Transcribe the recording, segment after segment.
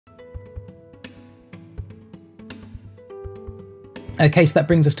Okay, so that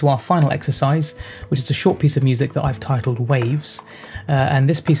brings us to our final exercise, which is a short piece of music that I've titled Waves. And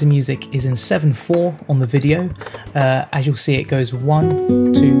this piece of music is in 7/4 on the video. As you'll see, it goes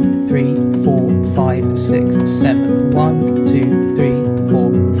 1, 2, 3, 4, 5, 6, 7. 1, 2, 3,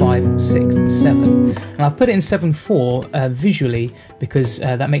 4, 5, 6, 7. And I've put it in 7/4 visually because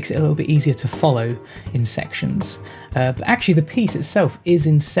that makes it a little bit easier to follow in sections. But actually the piece itself is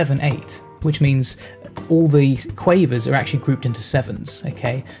in 7/8, which means all the quavers are actually grouped into sevens,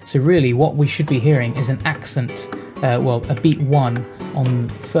 okay? So really what we should be hearing is an accent, well, a beat 1 on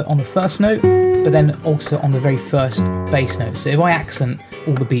the first note, but then also on the very first bass note. So if I accent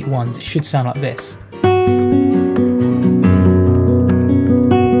all the beat 1s, it should sound like this.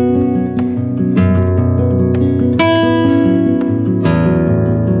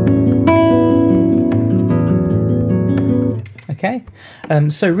 Okay,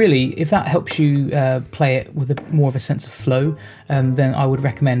 so really, if that helps you play it with more of a sense of flow, then I would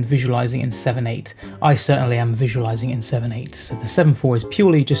recommend visualizing in 7/8. I certainly am visualizing in 7/8. So the 7/4 is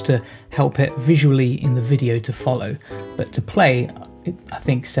purely just to help it visually in the video to follow, but to play, I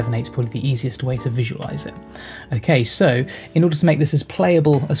think 7/8 is probably the easiest way to visualize it. Okay, so in order to make this as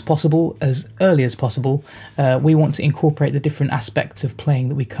playable as possible, as early as possible, we want to incorporate the different aspects of playing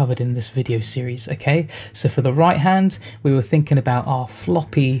that we covered in this video series, okay? So for the right hand, we were thinking about our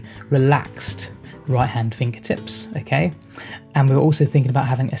floppy, relaxed right hand fingertips, okay? And we were also thinking about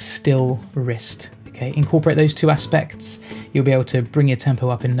having a still wrist. Okay, incorporate those two aspects, you'll be able to bring your tempo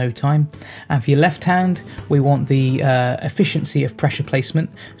up in no time. And for your left hand, we want the efficiency of pressure placement.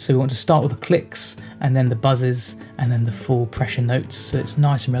 So we want to start with the clicks and then the buzzes and then the full pressure notes, so it's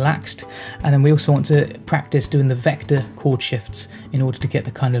nice and relaxed. And then we also want to practice doing the vector chord shifts in order to get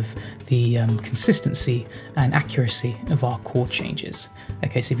the kind of the consistency and accuracy of our chord changes.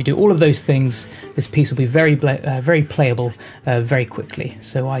 Okay, so if you do all of those things, this piece will be very playable very quickly.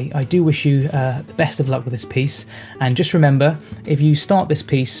 So I do wish you the best of luck with this piece. And just remember, if you start this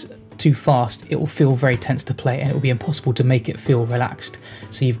piece too fast, it will feel very tense to play and it will be impossible to make it feel relaxed.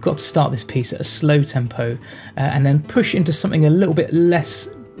 So you've got to start this piece at a slow tempo and then push into something a little bit less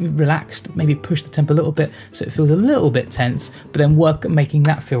relaxed, maybe push the tempo a little bit so it feels a little bit tense, but then work at making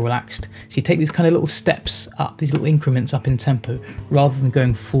that feel relaxed. So you take these kind of little steps up, these little increments up in tempo, rather than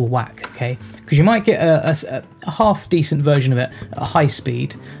going full whack, okay? Because you might get a half decent version of it at a high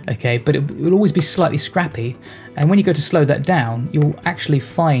speed, okay, but it will always be slightly scrappy. And when you go to slow that down, you'll actually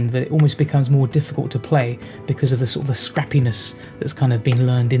find that it almost becomes more difficult to play because of the sort of the scrappiness that's kind of been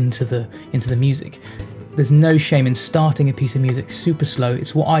learned into the music. There's no shame in starting a piece of music super slow.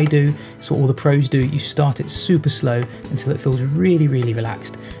 It's what I do, it's what all the pros do. You start it super slow until it feels really, really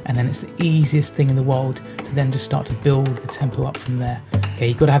relaxed. And then it's the easiest thing in the world to then just start to build the tempo up from there. Okay,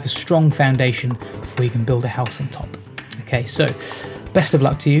 you've got to have a strong foundation before you can build a house on top. Okay, so best of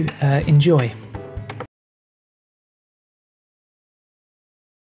luck to you. Enjoy.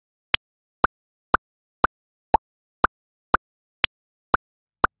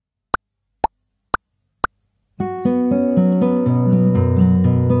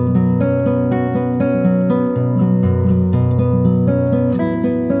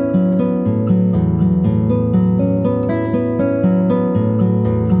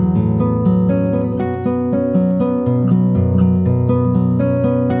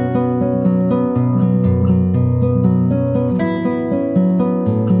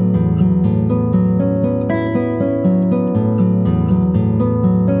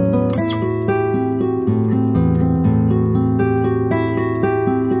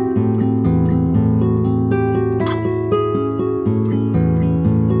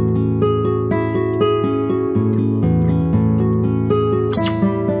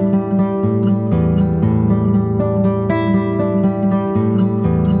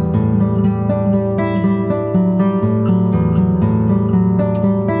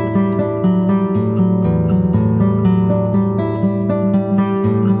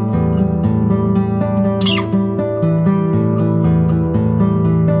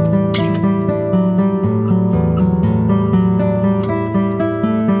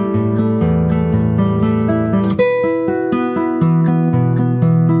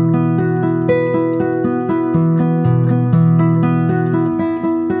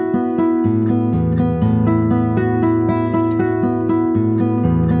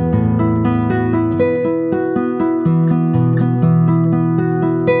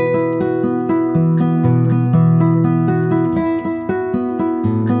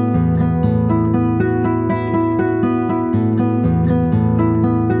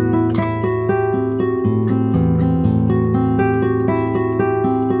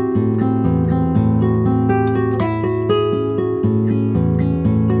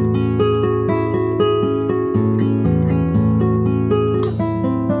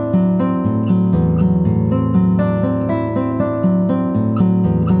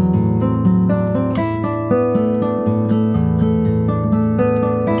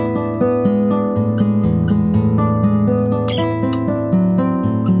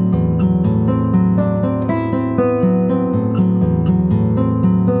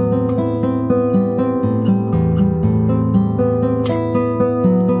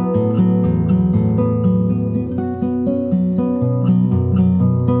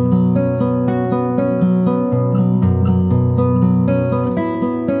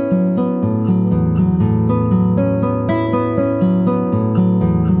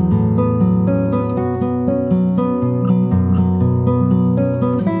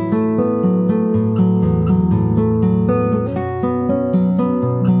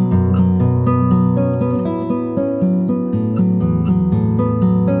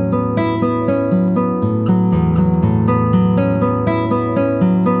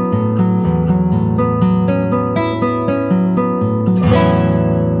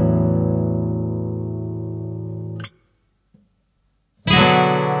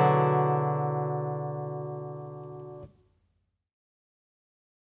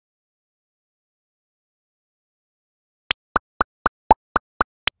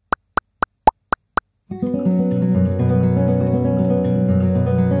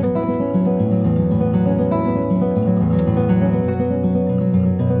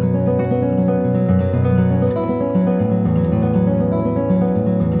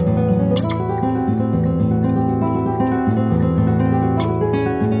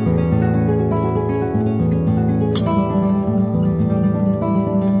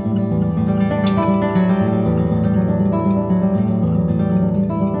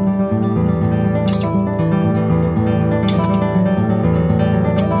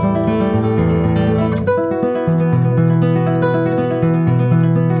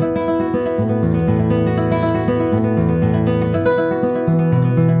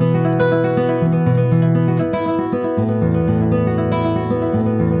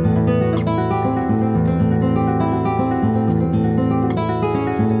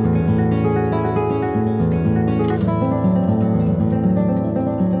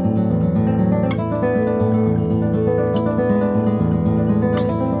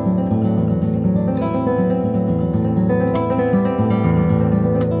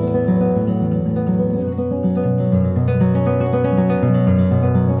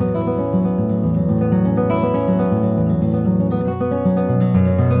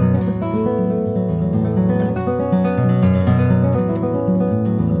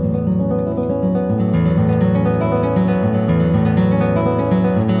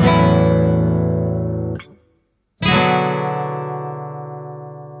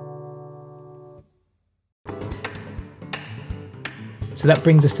 So that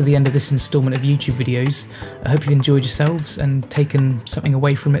brings us to the end of this instalment of YouTube videos. I hope you've enjoyed yourselves and taken something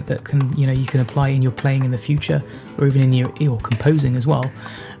away from it that can, you can apply in your playing in the future, or even in your composing as well.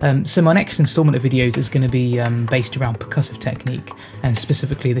 So my next instalment of videos is going to be based around percussive technique, and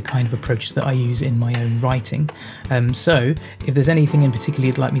specifically the kind of approach that I use in my own writing. So if there's anything in particular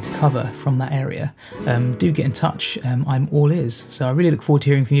you'd like me to cover from that area, do get in touch. I'm all ears. So I really look forward to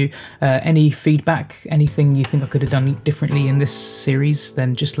hearing from you. Any feedback, anything you think I could have done differently in this series,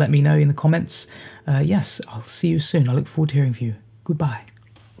 then just let me know in the comments. Yes, I'll see you soon. I look forward to hearing from you. Goodbye.